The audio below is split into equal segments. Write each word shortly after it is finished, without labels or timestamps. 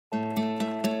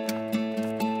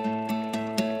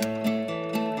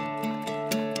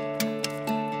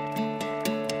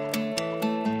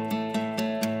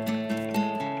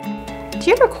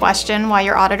Do you ever question why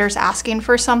your auditor's asking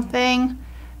for something?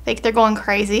 Think they're going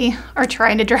crazy or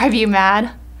trying to drive you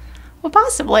mad? Well,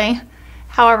 possibly.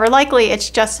 However, likely it's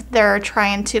just they're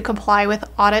trying to comply with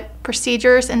audit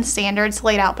procedures and standards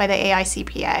laid out by the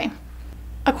AICPA.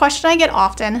 A question I get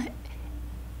often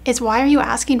is, why are you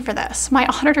asking for this? My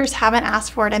auditors haven't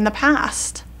asked for it in the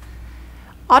past.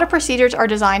 Audit procedures are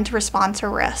designed to respond to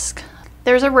risk.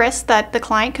 There's a risk that the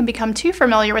client can become too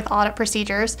familiar with audit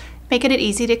procedures, making it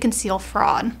easy to conceal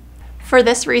fraud. For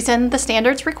this reason, the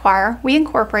standards require we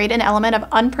incorporate an element of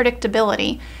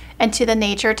unpredictability into the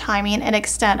nature, timing, and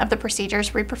extent of the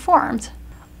procedures we performed.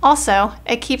 Also,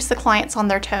 it keeps the clients on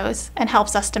their toes and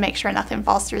helps us to make sure nothing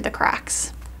falls through the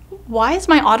cracks. Why is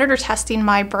my auditor testing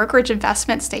my brokerage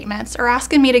investment statements or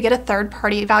asking me to get a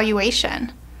third-party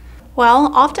evaluation?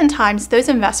 Well, oftentimes those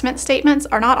investment statements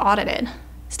are not audited.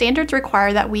 Standards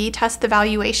require that we test the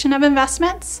valuation of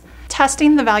investments.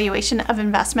 Testing the valuation of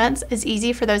investments is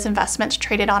easy for those investments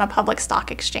traded on a public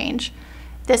stock exchange.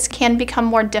 This can become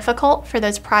more difficult for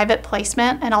those private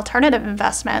placement and alternative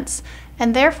investments,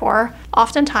 and therefore,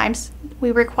 oftentimes,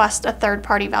 we request a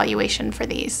third-party valuation for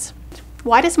these.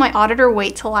 Why does my auditor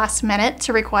wait till last minute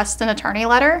to request an attorney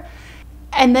letter,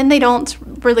 and then they don't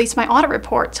release my audit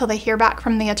report till they hear back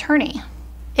from the attorney?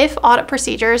 If audit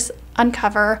procedures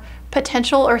uncover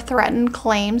potential or threatened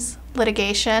claims,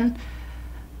 litigation,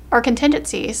 or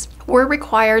contingencies, we're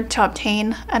required to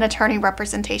obtain an attorney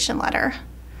representation letter.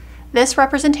 This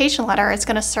representation letter is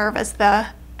going to serve as the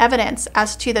evidence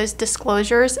as to those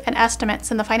disclosures and estimates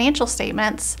in the financial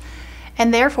statements,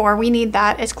 and therefore we need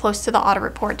that as close to the audit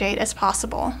report date as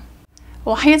possible.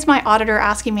 Why is my auditor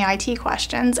asking me IT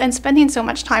questions and spending so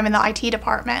much time in the IT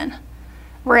department?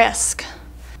 Risk.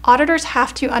 Auditors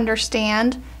have to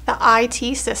understand the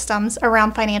IT systems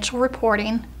around financial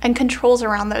reporting and controls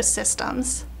around those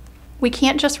systems. We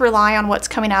can't just rely on what's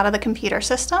coming out of the computer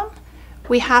system.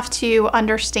 We have to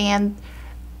understand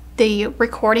the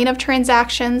recording of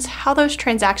transactions, how those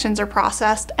transactions are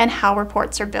processed, and how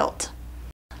reports are built.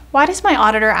 Why does my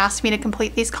auditor ask me to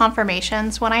complete these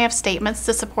confirmations when I have statements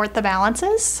to support the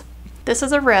balances? This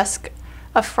is a risk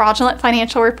of fraudulent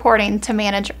financial reporting to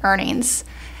manage earnings.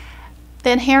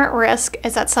 The inherent risk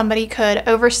is that somebody could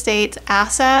overstate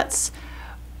assets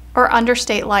or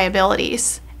understate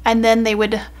liabilities, and then they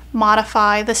would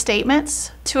modify the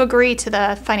statements to agree to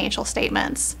the financial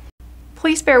statements.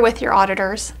 Please bear with your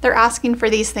auditors. They're asking for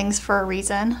these things for a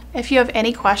reason. If you have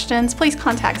any questions, please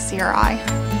contact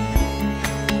CRI.